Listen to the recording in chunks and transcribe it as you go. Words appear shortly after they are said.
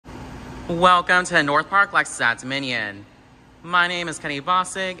Welcome to North Park Lexus at Dominion. My name is Kenny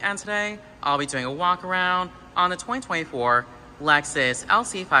Bossig, and today I'll be doing a walk around on the 2024 Lexus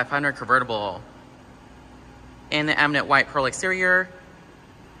LC500 Convertible. In the eminent white pearl exterior,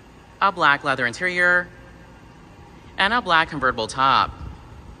 a black leather interior, and a black convertible top.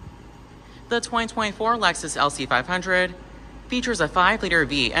 The 2024 Lexus LC500 features a 5-liter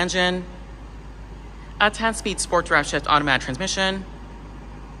V8 engine, a 10-speed sport drive shift automatic transmission,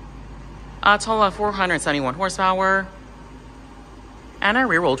 a total of 471 horsepower, and a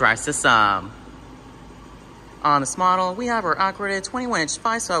rear-wheel drive system. On this model, we have our upgraded 21-inch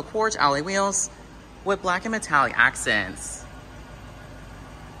 5-spoke forged alloy wheels with black and metallic accents.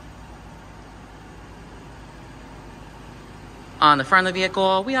 On the front of the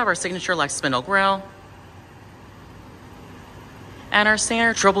vehicle, we have our signature Lexus spindle grille and our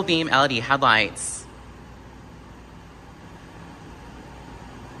standard triple beam LED headlights.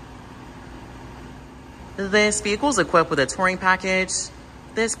 This vehicle is equipped with a touring package.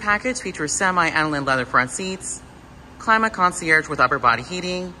 This package features semi-aniline leather front seats, climate concierge with upper body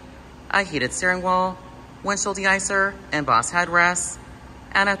heating, a heated steering wheel, windshield deicer, embossed headrests,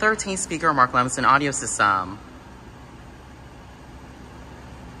 and a 13-speaker Mark Levinson audio system.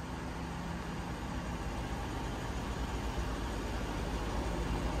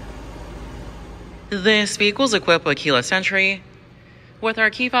 This vehicle is equipped with keyless entry. With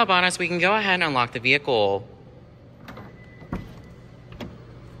our key fob on us, we can go ahead and unlock the vehicle.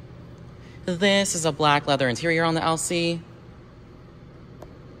 This is a black leather interior on the LC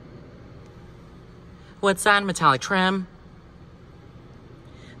with satin metallic trim,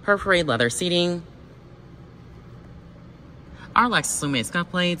 perforated leather seating, our Lexus illuminated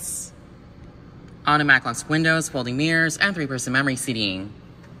scuff plates, automatic locks windows, folding mirrors, and 3-person memory seating.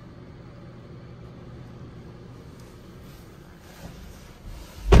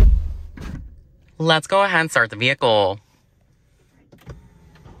 Let's go ahead and start the vehicle.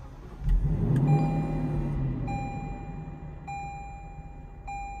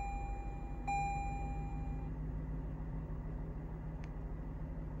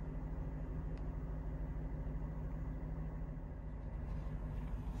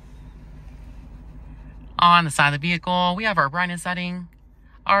 On the side of the vehicle, we have our brightness setting,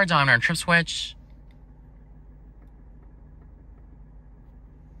 our dominant trip switch,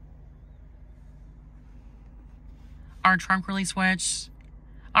 our trunk release switch,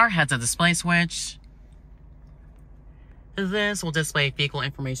 our heads-up display switch. This will display vehicle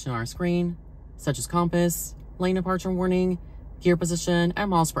information on our screen, such as compass, lane departure warning, gear position, and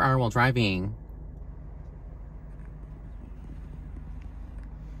miles per hour while driving.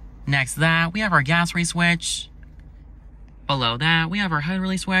 Next to that, we have our gas release switch. Below that, we have our hood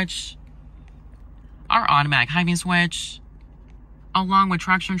release switch, our automatic high beam switch, along with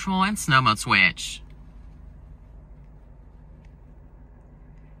traction control and snow mode switch.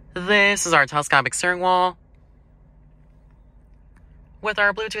 This is our telescopic steering wheel with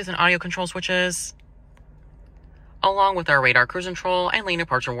our Bluetooth and audio control switches, along with our radar cruise control and lane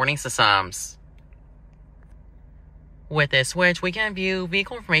departure warning systems. With this switch, we can view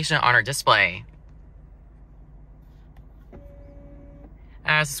vehicle information on our display.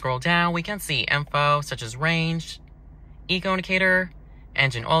 As we scroll down, we can see info such as range, eco indicator,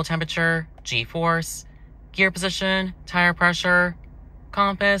 engine oil temperature, G-force, gear position, tire pressure,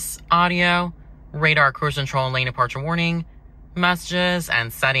 compass, audio, radar cruise control and lane departure warning, messages,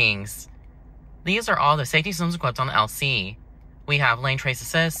 and settings. These are all the safety systems equipped on the LC. We have lane trace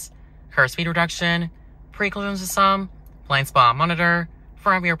assist, curb speed reduction, pre-collision system, blind spot monitor,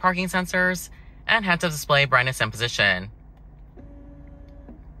 front rear parking sensors, and heads-up display brightness and position.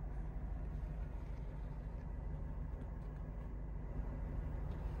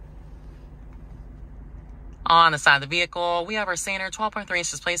 On the side of the vehicle, we have our standard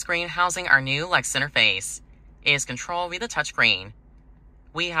 12.3-inch display screen housing our new Lexus interface. It is controlled via the touchscreen.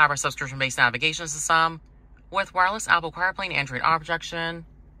 We have our subscription-based navigation system with wireless Apple CarPlay and Android Auto projection,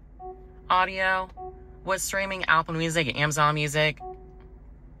 audio with streaming Apple Music and Amazon Music,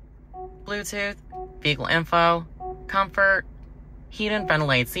 Bluetooth, vehicle info, comfort, heated and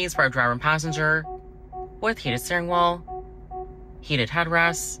ventilated seats for our driver and passenger, with heated steering wheel, heated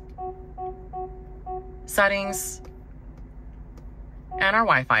headrests, settings, and our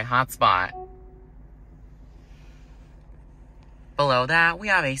Wi-Fi hotspot. Below that, we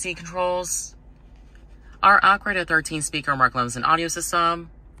have AC controls, our upgraded 13-speaker Mark Levinson audio system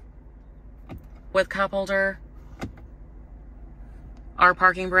with cup holder, our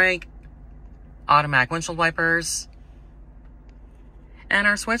parking brake, automatic windshield wipers, and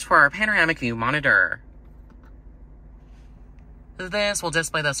our switch for our panoramic view monitor. This will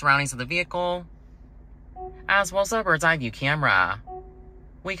display the surroundings of the vehicle, as well as a bird's eye view camera.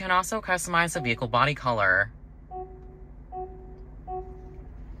 We can also customize the vehicle body color.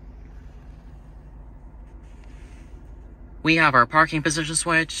 We have our parking position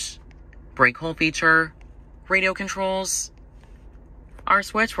switch, brake hold feature, radio controls, our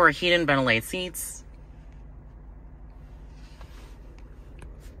switch for heated and ventilated seats,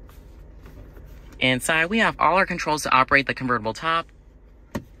 inside, we have all our controls to operate the convertible top.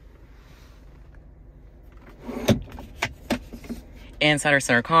 Inside our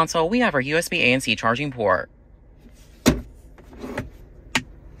center console, we have our USB A and C charging port.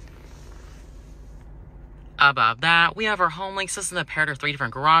 Above that, we have our home link system that paired our 3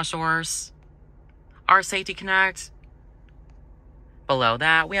 different garage doors, our safety connect. Below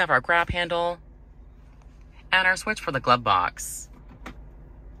that, we have our grab handle and our switch for the glove box.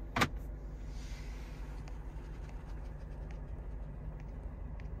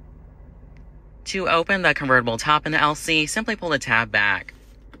 To open the convertible top in the LC, simply pull the tab back.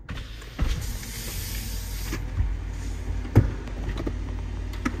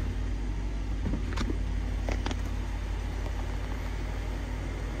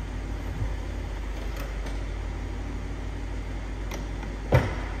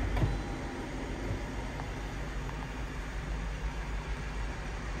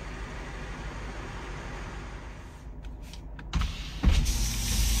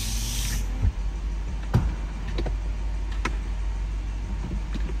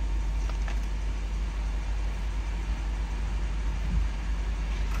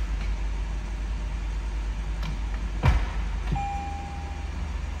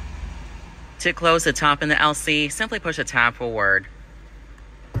 To close the top in the LC, simply push the tab forward.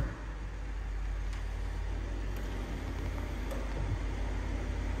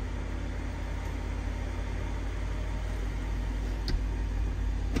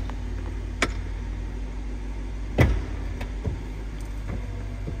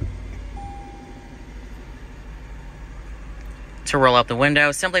 To roll up the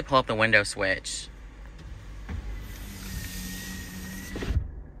window, simply pull up the window switch.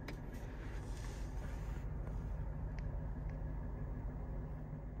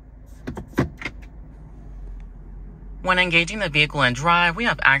 When engaging the vehicle in drive, we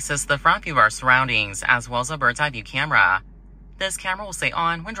have access to the front view of our surroundings, as well as a bird's eye view camera. This camera will stay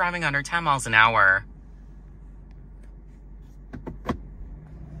on when driving under 10 miles an hour.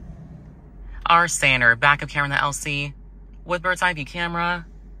 Our standard backup camera in the LC, with bird's eye view camera,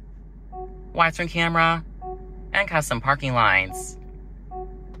 widescreen camera, and custom parking lines.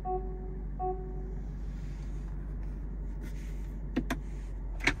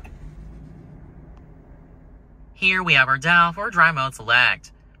 Here we have our dial for drive mode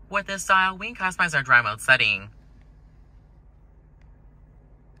select. With this dial, we can customize our drive mode setting.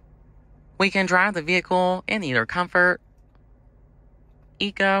 We can drive the vehicle in either Comfort,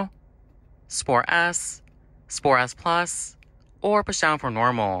 Eco, Sport S, Sport S Plus, or push down for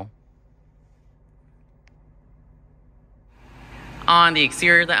normal. On the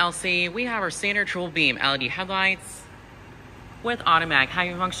exterior of the LC, we have our standard triple beam LED headlights with automatic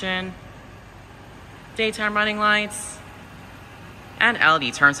high function, daytime running lights, and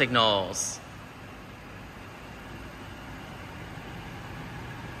LED turn signals.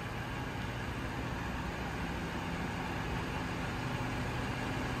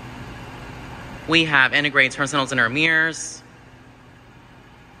 We have integrated turn signals in our mirrors.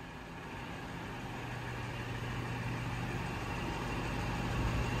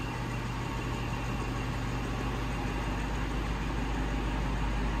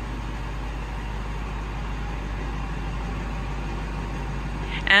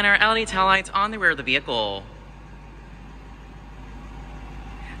 And our LED taillights on the rear of the vehicle.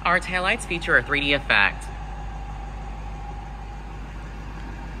 Our taillights feature a 3D effect.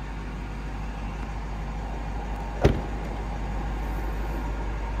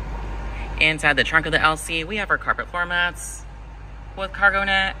 Inside the trunk of the LC, we have our carpet floor mats with cargo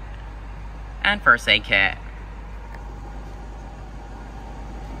net and first aid kit.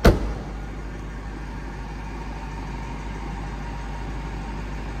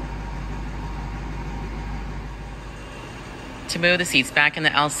 To move the seats back in the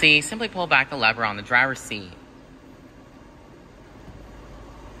LC, simply pull back the lever on the driver's seat.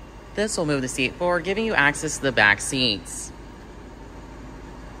 This will move the seat forward, giving you access to the back seats.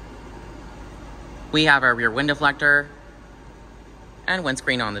 We have our rear window deflector and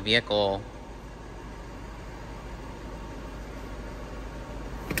windscreen on the vehicle.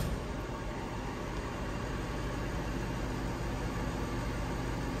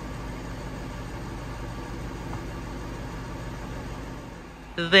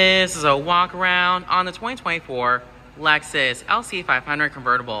 This is a walk around on the 2024 Lexus LC500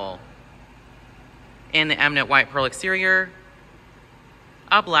 Convertible. In the eminent white pearl exterior,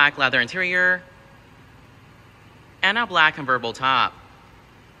 a black leather interior, and a black convertible top.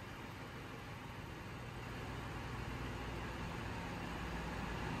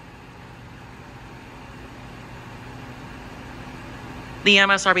 The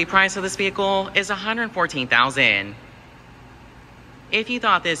MSRP price of this vehicle is $114,000. If you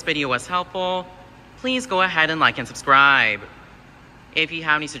thought this video was helpful, please go ahead and like and subscribe. If you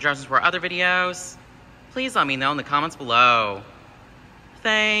have any suggestions for other videos, please let me know in the comments below.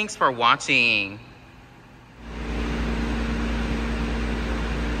 Thanks for watching.